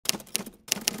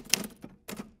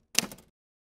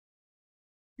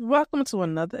Welcome to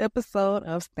another episode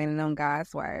of Standing on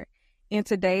God's Word. In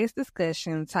today's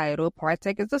discussion titled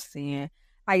Partakers of Sin,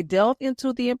 I delve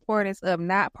into the importance of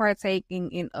not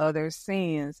partaking in others'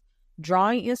 sins,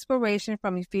 drawing inspiration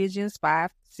from Ephesians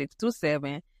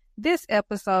 5:6-7. This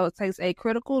episode takes a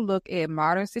critical look at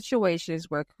modern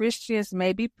situations where Christians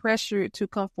may be pressured to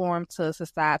conform to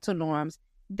societal norms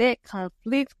that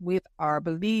conflict with our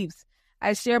beliefs.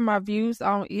 I share my views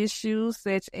on issues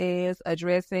such as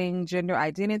addressing gender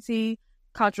identity,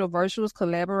 controversial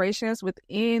collaborations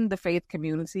within the faith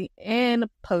community, and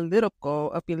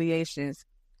political affiliations.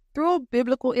 Through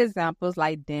biblical examples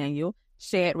like Daniel,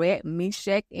 Shadrach,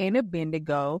 Meshach, and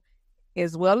Abednego,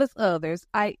 as well as others,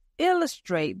 I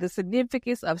illustrate the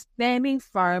significance of standing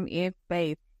firm in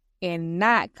faith and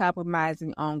not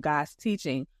compromising on God's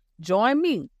teaching. Join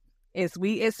me as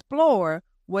we explore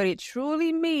what it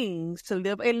truly means to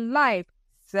live a life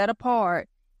set apart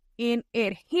in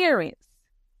adherence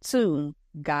to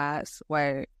God's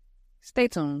Word. Stay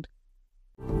tuned.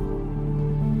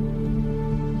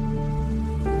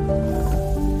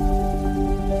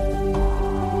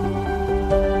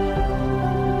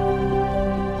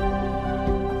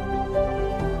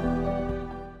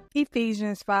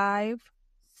 Ephesians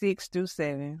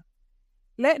 5:6-7.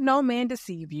 Let no man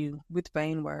deceive you with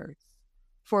vain words.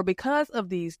 For because of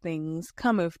these things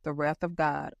cometh the wrath of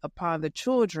God upon the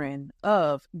children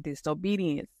of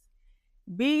disobedience.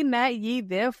 Be not ye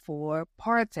therefore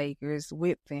partakers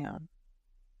with them.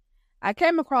 I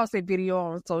came across a video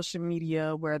on social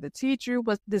media where the teacher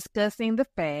was discussing the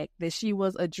fact that she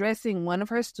was addressing one of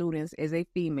her students as a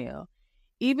female,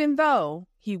 even though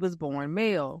he was born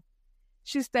male.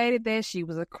 She stated that she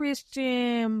was a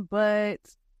Christian, but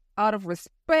out of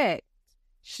respect,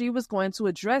 she was going to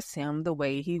address him the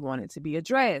way he wanted to be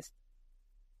addressed.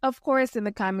 Of course, in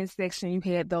the comment section, you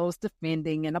had those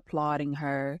defending and applauding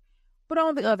her. But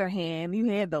on the other hand,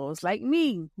 you had those like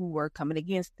me who were coming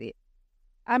against it.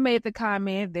 I made the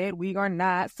comment that we are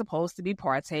not supposed to be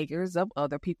partakers of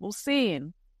other people's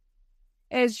sin.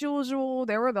 As usual,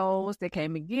 there were those that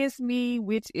came against me,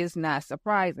 which is not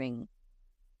surprising.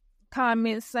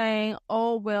 Comments saying,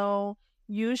 oh, well,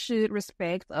 you should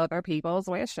respect other people's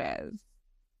wishes.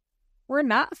 We're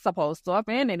not supposed to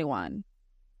offend anyone.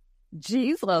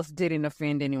 Jesus didn't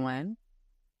offend anyone.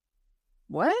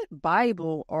 What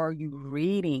Bible are you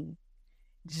reading?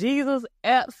 Jesus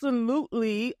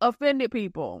absolutely offended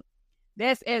people.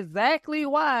 That's exactly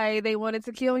why they wanted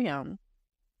to kill him.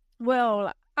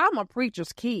 Well, I'm a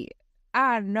preacher's kid.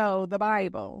 I know the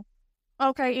Bible.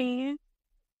 Okay, Ian?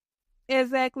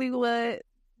 Exactly what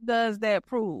does that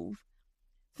prove?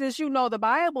 Since you know the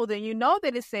Bible, then you know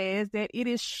that it says that it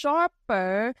is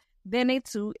sharper than a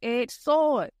two-edged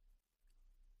sword.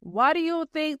 Why do you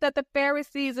think that the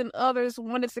Pharisees and others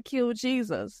wanted to kill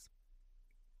Jesus?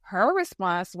 Her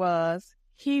response was,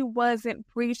 he wasn't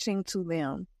preaching to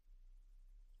them.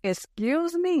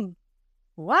 Excuse me?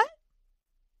 What?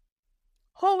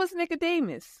 Who was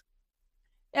Nicodemus?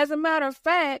 As a matter of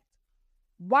fact,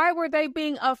 why were they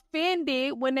being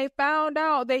offended when they found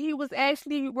out that he was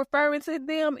actually referring to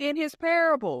them in his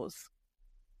parables?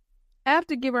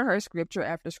 After giving her scripture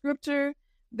after scripture,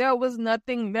 there was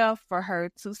nothing left for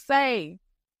her to say.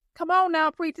 Come on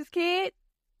now, preacher's kid.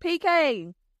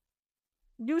 PK.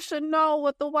 You should know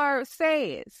what the word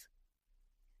says.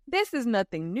 This is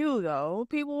nothing new, though.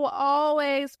 People will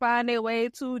always find a way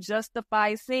to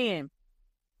justify sin,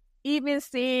 even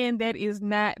sin that is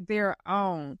not their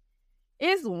own.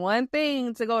 It's one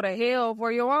thing to go to hell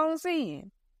for your own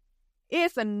sin.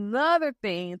 It's another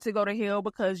thing to go to hell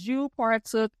because you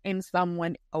partook in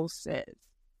someone else's.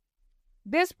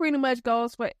 This pretty much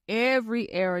goes for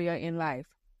every area in life.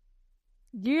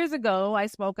 Years ago, I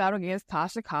spoke out against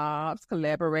Tasha Cobbs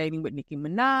collaborating with Nicki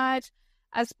Minaj.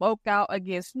 I spoke out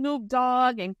against Snoop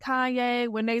Dogg and Kanye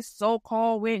when they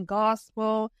so-called went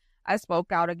gospel. I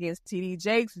spoke out against T.D.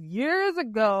 Jakes years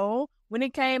ago when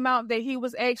it came out that he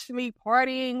was actually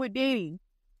partying with Diddy.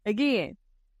 Again,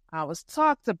 I was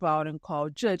talked about and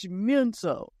called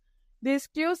judgmental. The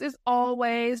excuse is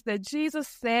always that Jesus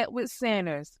sat with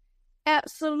sinners.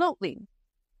 Absolutely.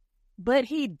 But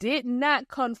he did not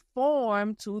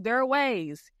conform to their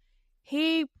ways.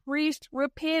 He preached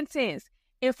repentance.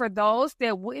 And for those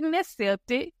that wouldn't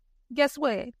accept it, guess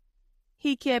what?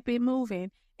 He kept it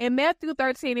moving. In Matthew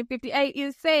 13:58,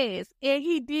 it says, and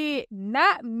he did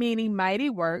not many mighty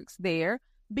works there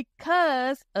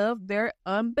because of their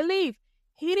unbelief.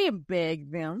 He didn't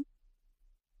beg them.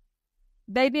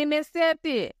 They didn't accept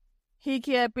it. He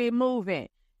kept it moving.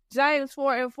 James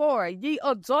 4:4, ye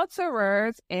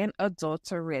adulterers and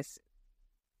adulteresses.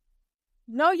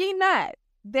 Know ye not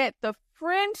that the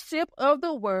friendship of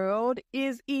the world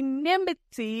is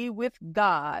enmity with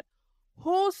God.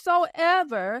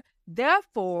 Whosoever,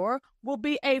 therefore, will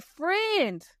be a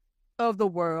friend of the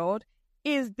world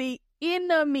is the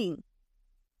enemy.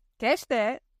 Catch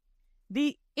that.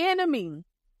 The enemy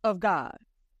of God.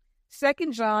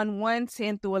 2 John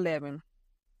 1:10-11.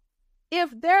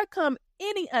 If there come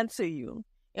any unto you,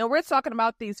 and we're talking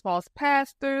about these false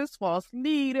pastors, false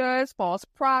leaders, false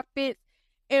prophets,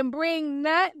 and bring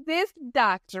not this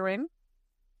doctrine,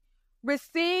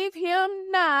 receive him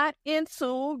not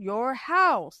into your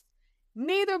house,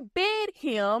 neither bid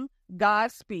him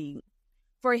Godspeed.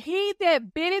 For he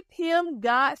that biddeth him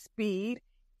Godspeed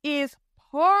is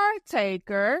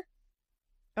partaker,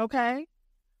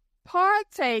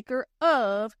 partaker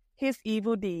of his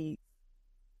evil deeds.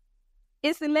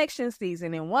 It's election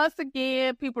season, and once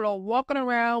again, people are walking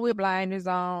around with blinders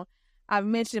on. I've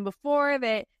mentioned before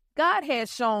that God had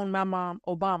shown my mom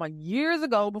Obama years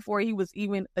ago before he was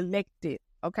even elected,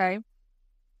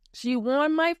 She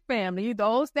warned my family,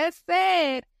 those that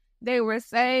said they were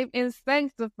saved and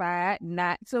sanctified,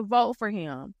 not to vote for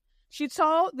him. She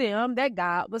told them that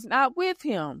God was not with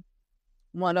him.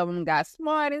 One of them got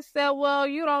smart and said, well,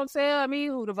 you don't tell me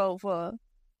who to vote for.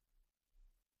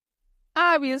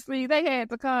 Obviously, they had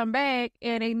to come back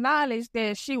and acknowledge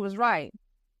that she was right.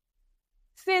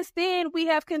 Since then, we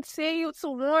have continued to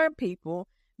warn people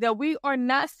that we are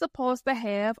not supposed to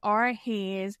have our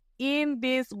hands in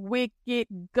this wicked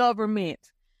government.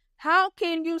 How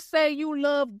can you say you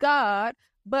love God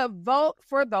but vote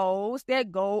for those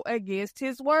that go against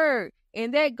his word?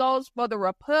 And that goes for the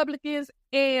Republicans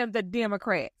and the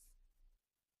Democrats.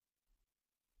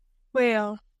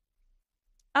 Well,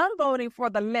 I'm voting for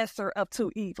the lesser of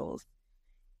two evils.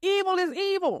 Evil is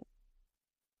evil.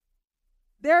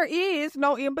 There is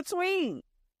no in between.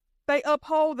 They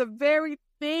uphold the very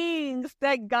things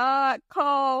that God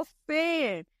calls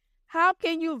sin. How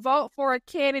can you vote for a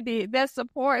candidate that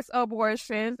supports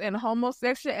abortions and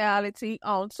homosexuality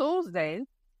on Tuesday,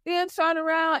 then turn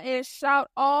around and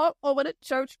shout all over the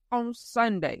church on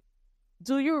Sunday?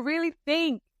 Do you really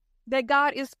think that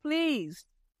God is pleased?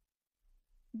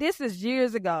 This is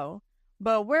years ago,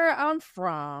 but where I'm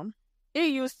from, it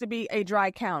used to be a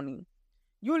dry county.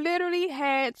 You literally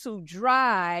had to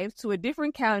drive to a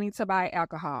different county to buy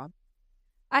alcohol.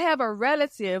 I have a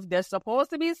relative that's supposed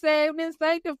to be saved and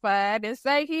sanctified and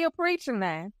say he a preacher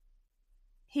now.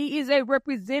 He is a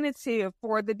representative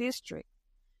for the district.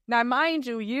 Now, mind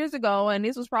you, years ago, and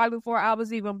this was probably before I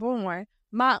was even born,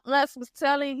 my aunt was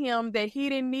telling him that he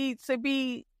didn't need to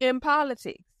be in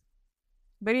politics.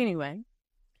 But anyway,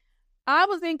 I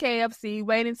was in KFC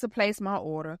waiting to place my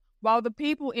order while the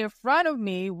people in front of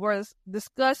me was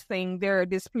discussing their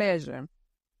displeasure.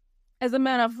 As a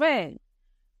matter of fact,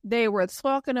 they were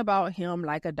talking about him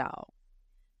like a dog.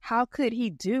 How could he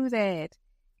do that?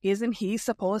 Isn't he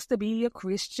supposed to be a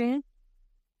Christian?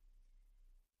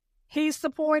 He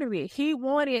supported it. He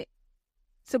wanted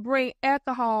to bring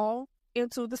alcohol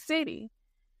into the city.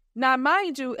 Now,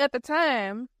 mind you, at the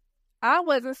time, I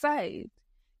wasn't saved.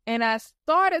 And I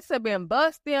started to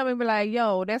bust them and be like,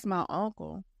 yo, that's my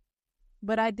uncle.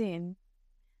 But I didn't.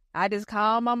 I just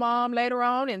called my mom later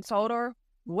on and told her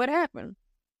what happened.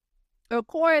 Of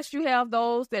course, you have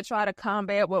those that try to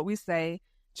combat what we say,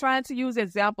 trying to use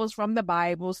examples from the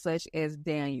Bible, such as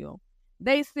Daniel.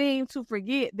 They seem to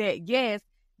forget that, yes,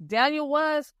 Daniel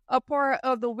was a part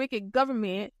of the wicked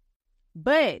government,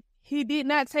 but he did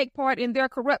not take part in their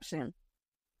corruption.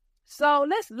 So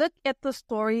let's look at the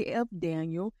story of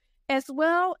Daniel, as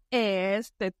well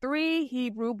as the three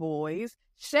Hebrew boys,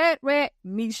 Shadrach,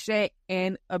 Meshach,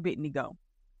 and Abednego.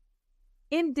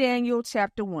 In Daniel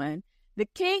chapter 1, the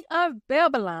king of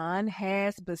Babylon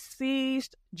has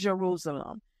besieged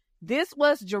Jerusalem. This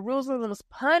was Jerusalem's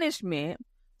punishment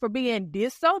for being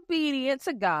disobedient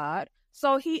to God,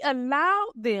 so he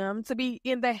allowed them to be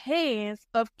in the hands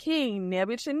of King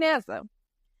Nebuchadnezzar.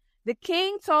 The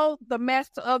king told the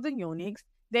master of the eunuchs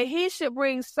that he should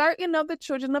bring certain of the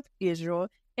children of Israel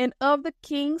and of the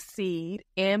king's seed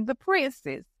and the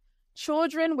princes,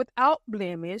 children without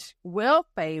blemish,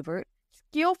 well-favored,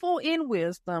 skillful in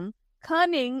wisdom,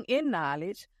 cunning in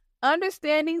knowledge,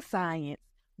 understanding science,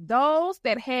 those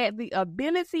that had the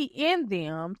ability in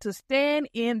them to stand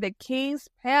in the king's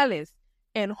palace,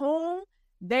 and whom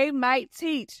they might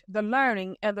teach the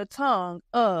learning and the tongue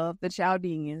of the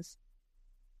Chaldeans.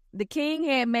 The king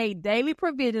had made daily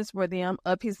provisions for them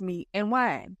of his meat and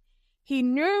wine. He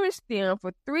nourished them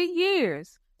for 3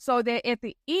 years, so that at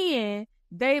the end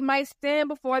they might stand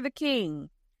before the king.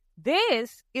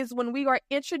 This is when we are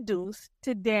introduced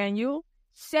to Daniel,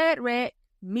 Shadrach,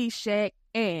 Meshach,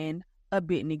 and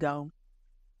Abednego.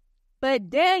 But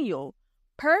Daniel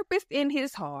purposed in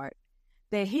his heart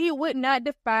that he would not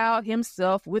defile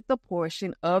himself with the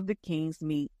portion of the king's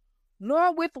meat,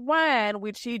 nor with wine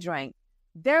which he drank.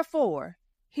 Therefore,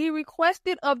 he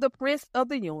requested of the prince of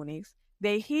the eunuchs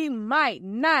that he might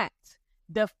not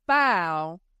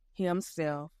defile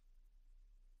himself.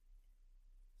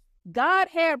 God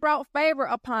had brought favor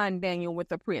upon Daniel with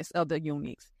the prince of the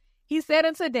eunuchs. He said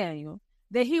unto Daniel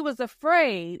that he was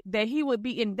afraid that he would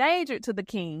be endangered to the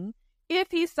king if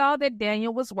he saw that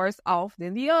Daniel was worse off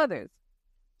than the others.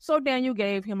 So Daniel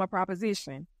gave him a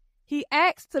proposition. He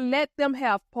asked to let them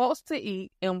have pulse to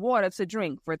eat and water to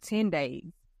drink for 10 days.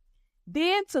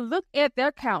 Then to look at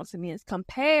their countenance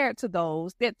compared to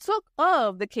those that took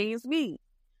of the king's meat.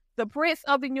 The prince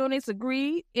of the eunuchs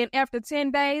agreed, and after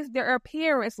 10 days their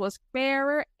appearance was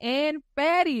fairer and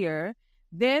fattier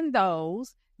than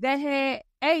those that had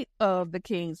ate of the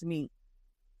king's meat.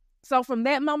 So from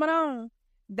that moment on,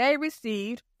 they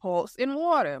received pulse and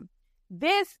water.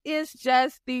 This is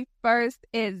just the first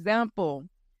example.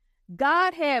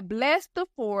 God had blessed the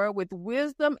four with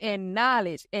wisdom and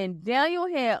knowledge, and Daniel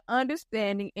had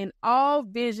understanding in all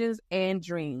visions and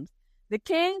dreams. The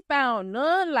king found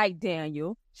none like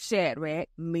Daniel, Shadrach,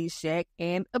 Meshach,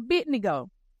 and Abednego.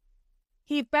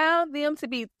 He found them to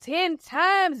be 10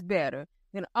 times better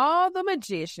than all the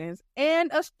magicians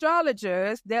and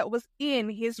astrologers that was in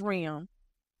his realm.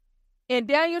 In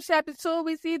Daniel chapter 2,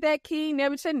 we see that King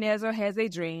Nebuchadnezzar has a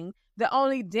dream that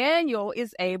only Daniel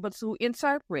is able to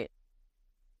interpret.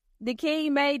 The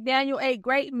king made Daniel a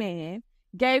great man,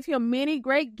 gave him many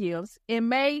great gifts, and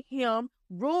made him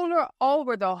ruler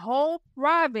over the whole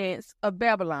province of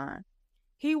Babylon.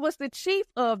 He was the chief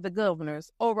of the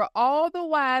governors over all the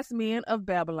wise men of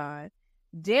Babylon.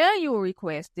 Daniel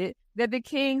requested that the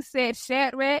king set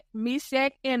Shadrach,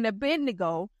 Meshach, and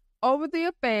Abednego over the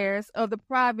affairs of the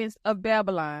province of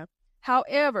Babylon.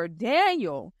 However,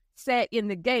 Daniel sat in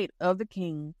the gate of the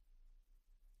king.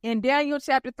 In Daniel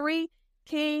chapter 3,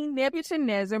 King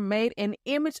Nebuchadnezzar made an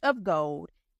image of gold,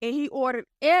 and he ordered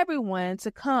everyone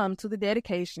to come to the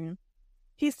dedication.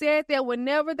 He said that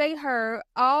whenever they heard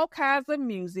all kinds of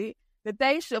music, that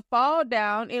they should fall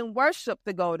down and worship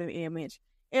the golden image,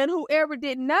 and whoever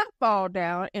did not fall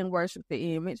down and worship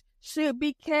the image should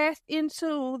be cast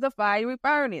into the fiery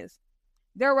furnace.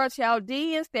 There were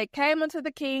Chaldeans that came unto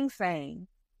the king, saying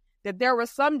that there were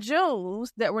some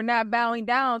Jews that were not bowing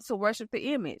down to worship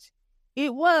the image.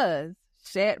 It was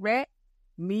Shadrach,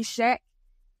 Meshach,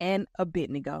 and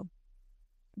Abednego.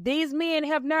 These men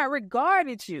have not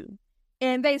regarded you,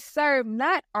 and they serve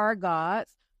not our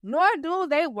gods, nor do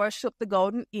they worship the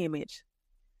golden image.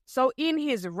 So in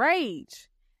his rage,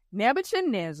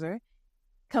 Nebuchadnezzar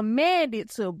commanded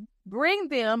to bring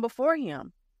them before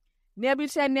him.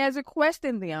 Nebuchadnezzar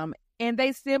questioned them, and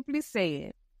they simply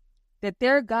said that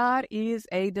their God is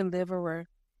a deliverer,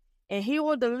 and he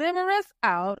will deliver us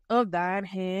out of thine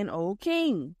hand, O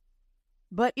king.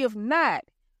 But if not,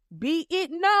 be it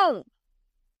known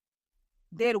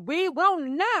that we will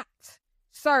not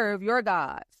serve your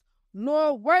gods,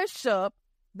 nor worship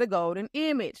the golden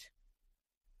image.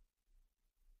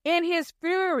 In his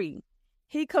fury,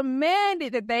 he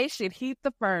commanded that they should heat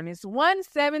the furnace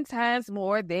 7 times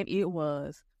more than it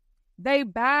was. They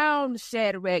bound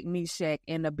Shadrach, Meshach,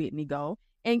 and Abednego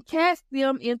and cast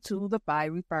them into the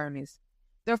fiery furnace.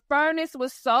 The furnace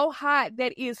was so hot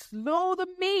that it slew the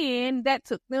men that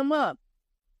took them up.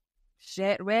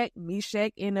 Shadrach,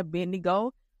 Meshach, and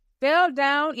Abednego fell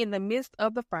down in the midst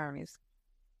of the furnace.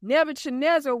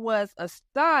 Nebuchadnezzar was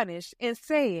astonished and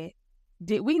said,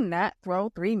 Did we not throw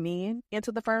 3 men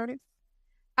into the furnace?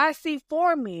 I see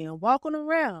 4 men walking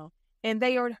around, and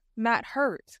they are not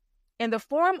hurt, and the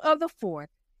form of the 4th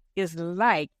is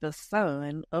like the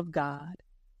Son of God.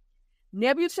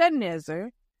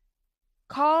 Nebuchadnezzar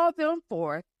called them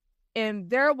forth, and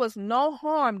there was no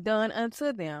harm done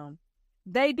unto them.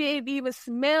 They didn't even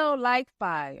smell like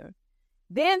fire.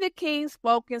 Then the king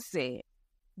spoke and said,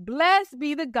 Blessed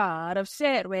be the God of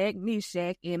Shadrach,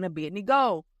 Meshach, and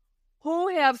Abednego, who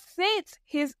have sent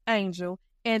his angel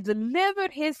and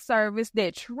delivered his servants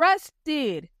that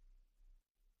trusted.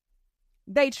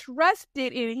 They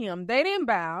trusted in him. They didn't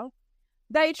bow.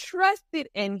 They trusted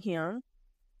in him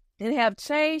and have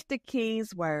changed the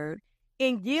king's word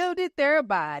and yielded their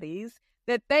bodies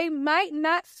that they might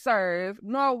not serve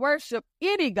nor worship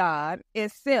any god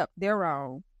except their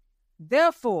own.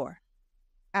 Therefore,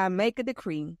 I make a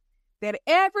decree that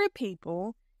every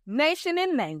people, nation,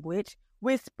 and language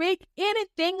will speak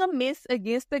anything amiss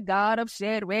against the God of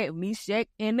Shadrach, Meshach,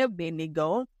 and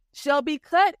Abednego shall be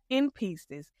cut in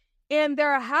pieces, and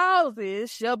their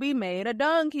houses shall be made a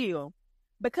dunghill.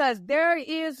 because there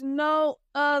is no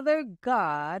other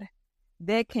God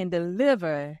that can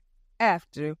deliver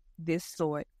after this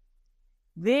sort.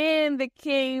 Then the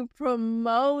king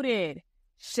promoted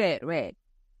Shadrach,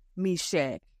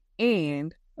 Meshach,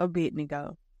 and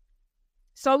Abednego.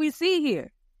 So we see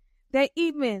here that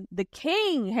even the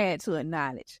king had to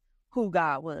acknowledge who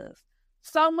God was.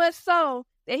 So much so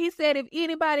that he said if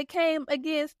anybody came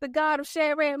against the God of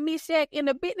Shadrach, Meshach, and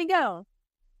Abednego,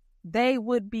 they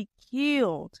would be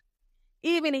killed.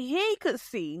 Even he could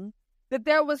see that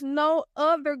there was no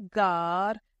other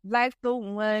God like the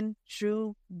one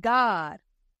true God.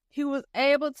 He was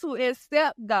able to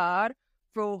accept God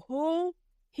for who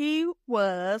he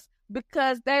was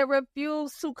because they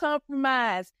refused to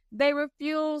compromise. They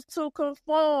refused to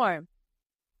conform.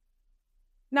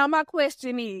 Now, my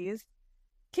question is,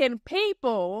 can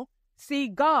people see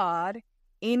God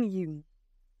in you?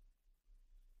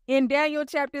 In Daniel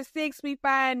chapter 6, we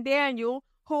find Daniel,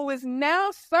 who is now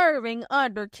serving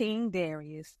under King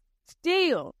Darius.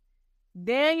 Still,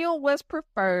 Daniel was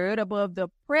preferred above the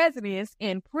presidents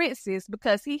and princes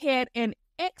because he had an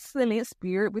excellent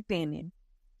spirit within him.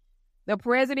 The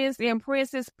presidents and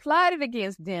princes plotted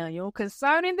against Daniel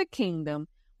concerning the kingdom,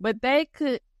 but they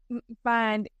couldn't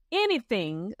find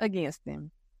anything against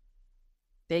him.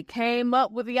 They came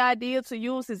up with the idea to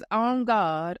use his own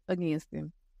God against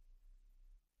him.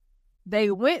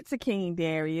 They went to King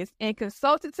Darius and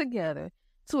consulted together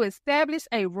to establish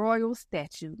a royal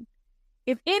statute.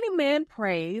 If any man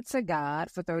prayed to God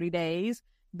for 30 days,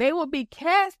 they would be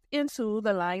cast into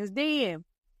the lion's den.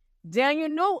 Daniel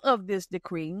knew of this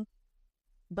decree,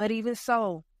 but even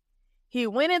so, he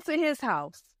went into his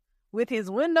house with his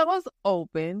windows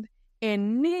opened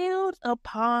and kneeled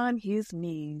upon his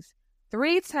knees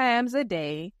 3 times a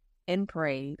day and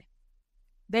prayed.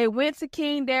 They went to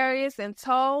King Darius and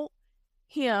told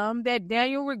him that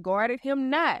Daniel regarded him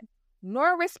not,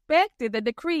 nor respected the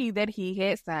decree that he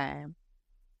had signed.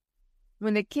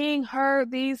 When the king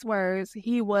heard these words,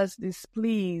 he was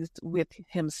displeased with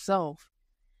himself.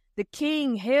 The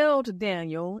king held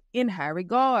Daniel in high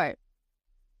regard.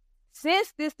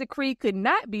 Since this decree could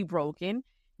not be broken,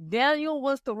 Daniel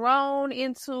was thrown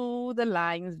into the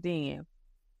lion's den.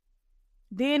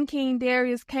 Then King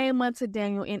Darius came unto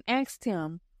Daniel and asked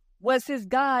him, was his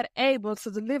God able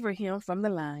to deliver him from the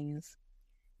lions?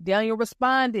 Daniel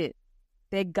responded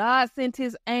that God sent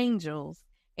his angels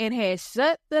and had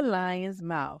shut the lion's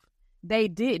mouth. They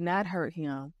did not hurt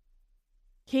him.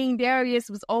 King Darius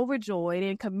was overjoyed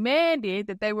and commanded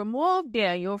that they remove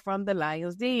Daniel from the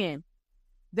lion's den.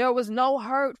 There was no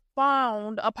hurt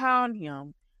found upon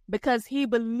him because he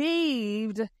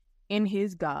believed in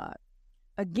his God.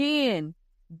 Again,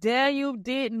 Daniel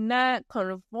did not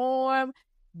conform.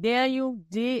 Daniel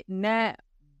did not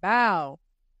bow.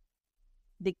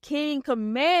 The king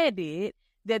commanded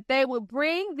that they would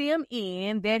bring them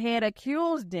in that had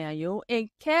accused Daniel and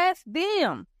cast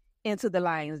them into the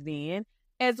lion's den,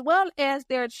 as well as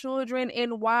their children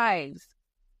and wives.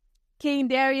 King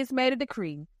Darius made a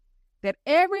decree that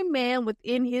every man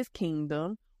within his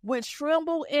kingdom would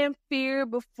tremble and fear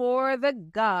before the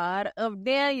God of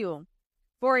Daniel,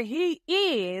 for he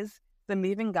is the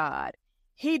living God.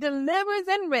 He delivers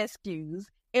and rescues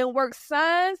and works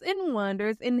signs and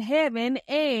wonders in heaven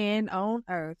and on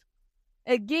earth.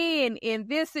 Again, in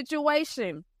this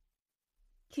situation,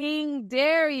 King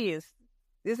Darius,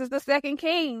 this is the second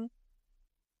king,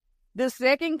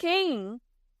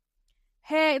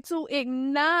 had to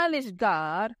acknowledge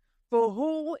God for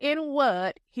who and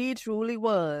what he truly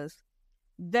was.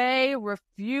 They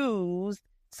refused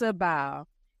to bow.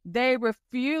 They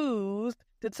refused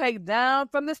to take down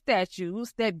from the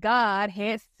statues that God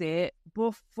had set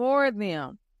before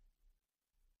them.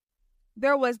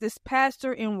 There was this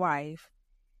pastor and wife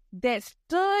that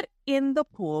stood in the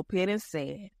pulpit and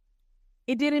said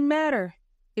it didn't matter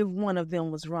if one of them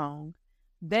was wrong.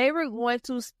 They were going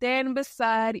to stand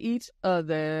beside each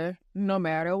other no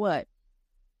matter what.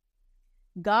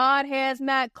 God has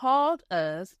not called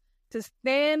us to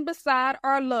stand beside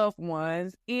our loved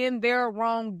ones in their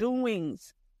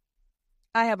wrongdoings.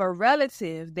 I have a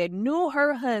relative that knew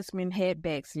her husband had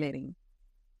backsliding.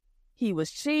 He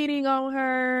was cheating on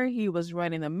her. He was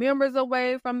running the members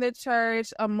away from the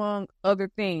church, among other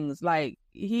things. Like,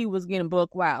 he was getting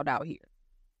buck wild out here.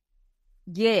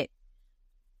 Yet,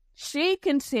 she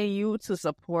continued to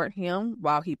support him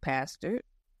while he pastored,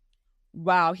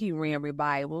 while he ran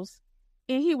revivals,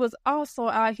 and he was also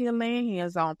out here laying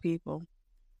hands on people.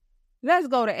 Let's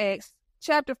go to Acts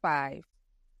chapter 5.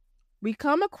 We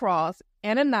come across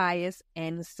Ananias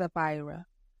and Sapphira.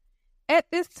 At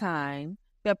this time,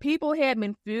 the people had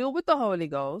been filled with the Holy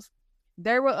Ghost.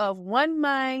 They were of one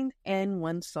mind and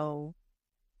one soul,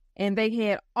 and they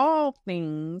had all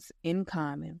things in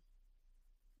common.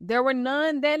 There were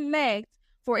none that lacked,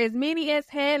 for as many as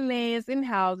had lands and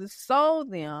houses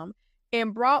sold them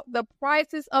and brought the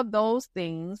prices of those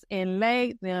things and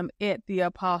laid them at the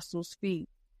apostles' feet.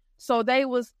 So they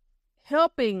was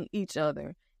helping each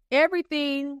other.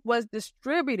 Everything was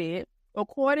distributed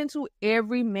according to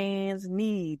every man's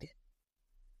need.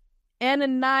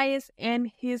 Ananias and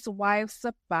his wife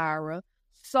Sapphira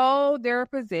sold their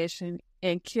possession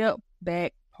and kept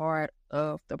back part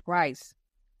of the price.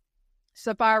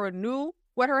 Sapphira knew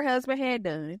what her husband had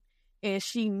done, and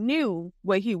she knew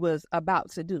what he was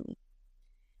about to do.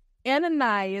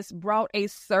 Ananias brought a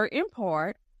certain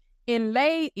part and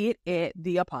laid it at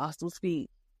the apostles' feet.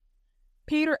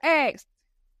 Peter asked,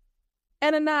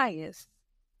 Ananias,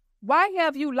 why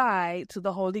have you lied to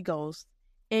the Holy Ghost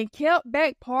and kept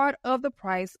back part of the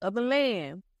price of the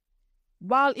land?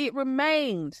 While it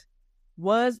remained,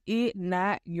 was it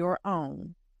not your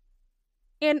own?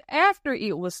 And after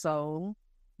it was sold,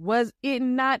 was it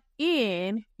not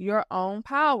in your own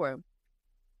power?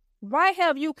 Why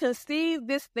have you conceived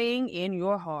this thing in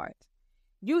your heart?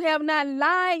 You have not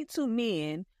lied to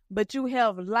men, but you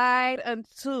have lied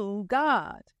unto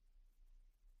God.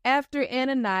 After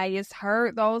Ananias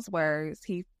heard those words,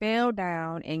 he fell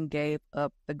down and gave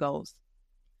up the ghost.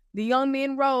 The young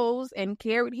men rose and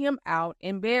carried him out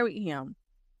and buried him.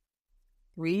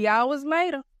 3 hours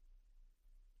later,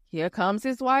 here comes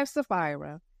his wife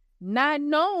Sapphira, not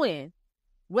knowing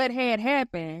what had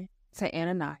happened to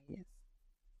Ananias.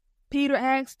 Peter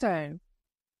asked her,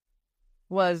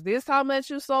 was this how much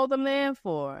you sold the land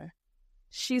for?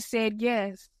 She said,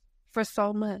 yes, for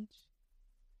so much.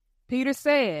 Peter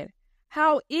said,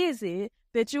 how is it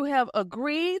that you have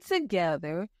agreed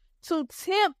together to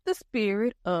tempt the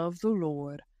Spirit of the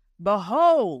Lord?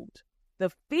 Behold,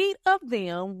 the feet of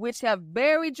them which have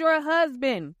buried your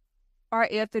husband are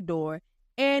at the door,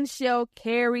 and shall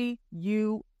carry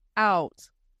you out.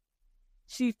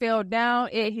 She fell down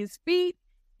at his feet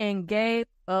and gave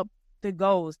up the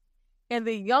ghost. And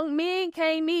the young men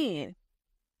came in,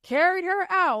 carried her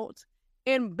out,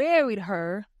 and buried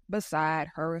her beside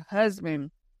her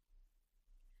husband.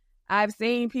 I've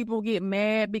seen people get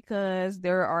mad because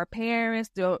there are parents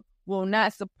that will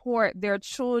not support their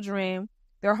children,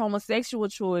 their homosexual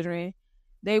children.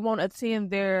 They won't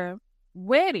attend their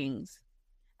weddings.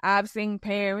 I've seen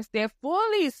parents that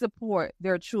fully support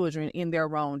their children in their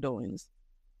wrongdoings.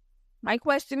 My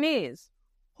question is,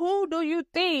 who do you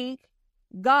think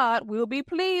God will be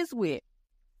pleased with?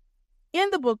 In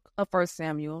the book of 1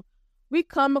 Samuel, we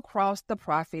come across the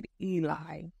prophet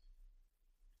Eli.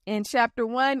 In chapter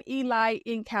 1, Eli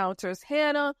encounters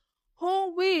Hannah,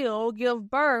 who will give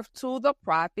birth to the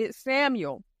prophet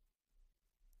Samuel.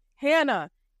 Hannah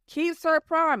keeps her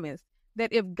promise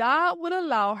that if God would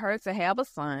allow her to have a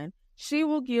son, she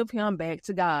will give him back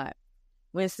to God.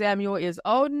 When Samuel is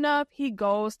old enough, he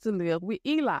goes to live with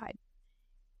Eli.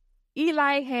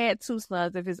 Eli had 2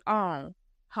 sons of his own,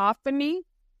 Hophni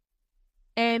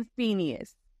and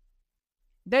Phinehas.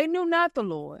 They knew not the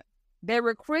Lord. They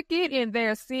were crooked, and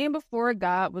their sin before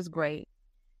God was great.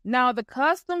 Now the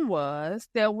custom was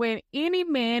that when any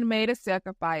man made a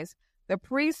sacrifice, the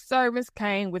priest's servants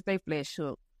came with a flesh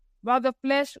hook. While the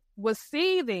flesh was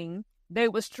seething, they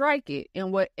would strike it,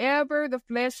 and whatever the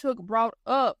flesh hook brought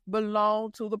up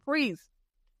belonged to the priest.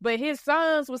 But his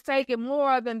sons was taking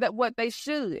more than what they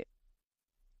should.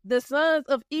 The sons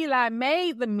of Eli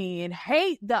made the men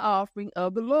hate the offering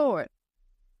of the Lord.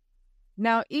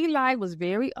 Now Eli was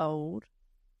very old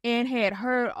and had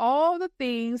heard all the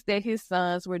things that his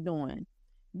sons were doing.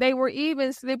 They were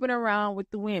even sleeping around with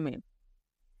the women.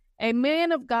 A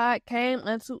man of God came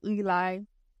unto Eli,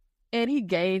 and he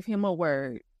gave him a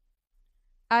word.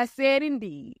 I said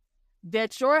indeed,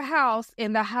 that your house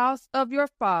and the house of your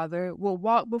father will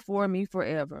walk before me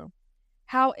forever.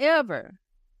 However,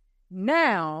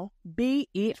 now be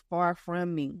it far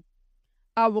from me.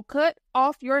 I will cut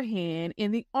off your hand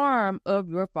in the arm of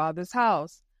your father's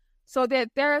house, so that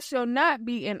there shall not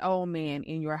be an old man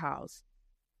in your house.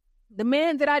 The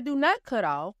man that I do not cut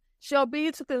off shall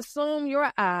be to consume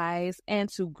your eyes and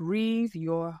to grieve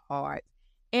your heart.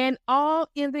 And all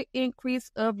in the increase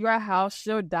of your house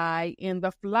shall die in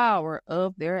the flower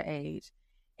of their age.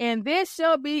 And this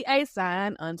shall be a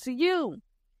sign unto you,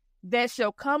 that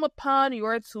shall come upon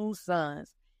your 2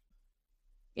 sons.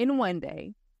 In one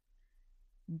day,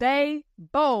 they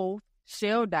both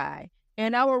shall die,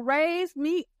 and I will raise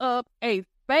me up a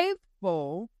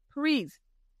faithful priest,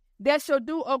 that shall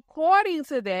do according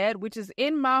to that which is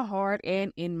in my heart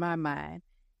and in my mind.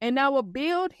 and I will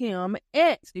build him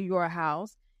at your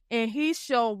house, and he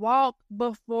shall walk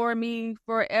before me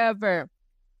forever."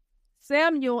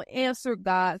 Samuel answered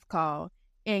God's call,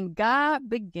 and God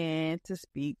began to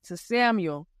speak to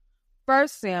Samuel.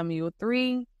 1 Samuel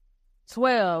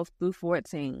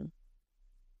 3:12-14.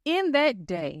 In that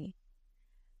day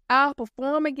I'll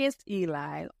perform against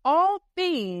Eli all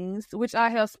things which I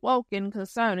have spoken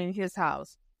concerning his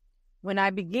house. When I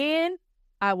begin,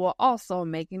 I will also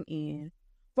make an end.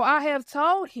 For I have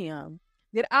told him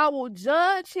that I will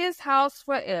judge his house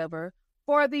forever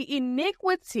for the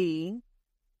iniquity,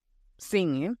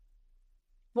 sin,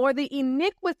 for the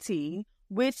iniquity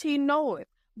which he knoweth,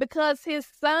 because his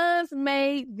sons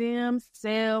made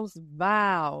themselves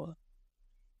vile,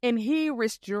 and he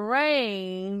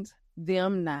restrained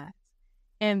them not.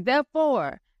 And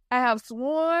therefore I have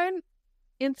sworn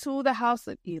into the house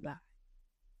of Eli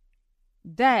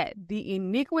that the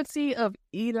iniquity of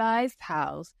Eli's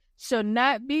house shall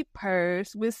not be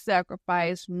purged with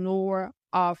sacrifice nor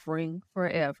offering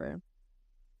forever.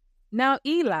 Now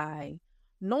Eli,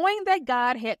 knowing that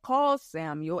God had called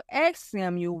Samuel, asked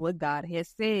Samuel what God had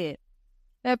said.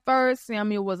 At first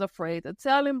Samuel was afraid to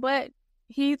tell him, but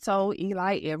he told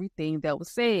Eli everything that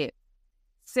was said.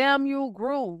 Samuel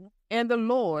grew, and the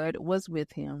Lord was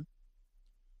with him.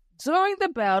 During the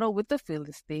battle with the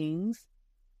Philistines,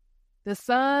 the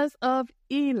sons of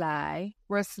Eli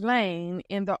were slain,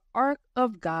 and the ark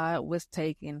of God was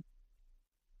taken.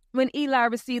 When Eli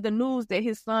received the news that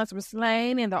his sons were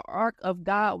slain and the ark of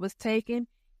God was taken,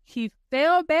 he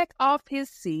fell back off his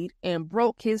seat and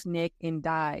broke his neck and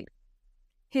died.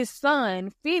 His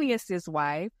son, Phinehas'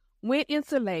 wife, went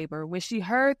into labor when she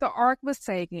heard the ark was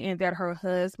taken and that her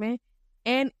husband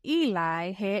and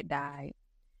Eli had died.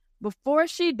 Before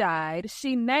she died,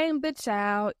 she named the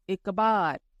child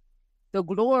Ichabod. The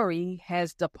glory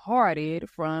has departed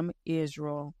from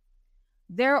Israel.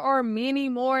 There are many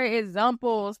more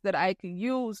examples that I could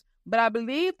use, but I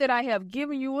believe that I have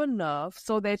given you enough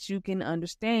so that you can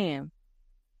understand.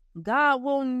 God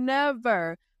will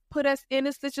never put us in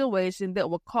a situation that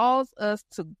will cause us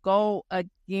to go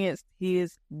against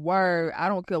his word. I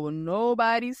don't care what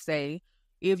nobody say.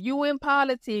 If you in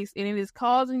politics and it is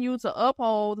causing you to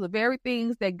uphold the very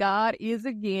things that God is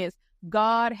against,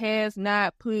 God has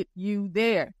not put you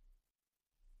there.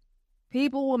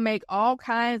 People will make all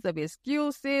kinds of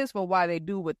excuses for why they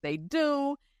do what they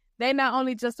do. They not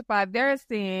only justify their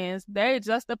sins, they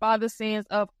justify the sins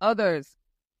of others.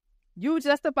 You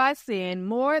justify sin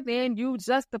more than you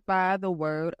justify the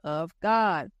word of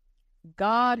God.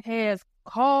 God has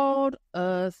called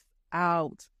us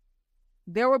out.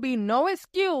 There will be no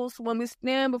excuse when we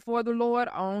stand before the Lord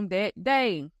on that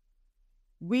day.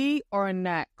 We are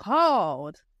not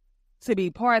called to be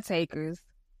partakers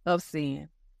of sin.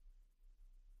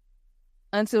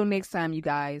 Until next time, you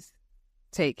guys,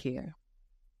 take care.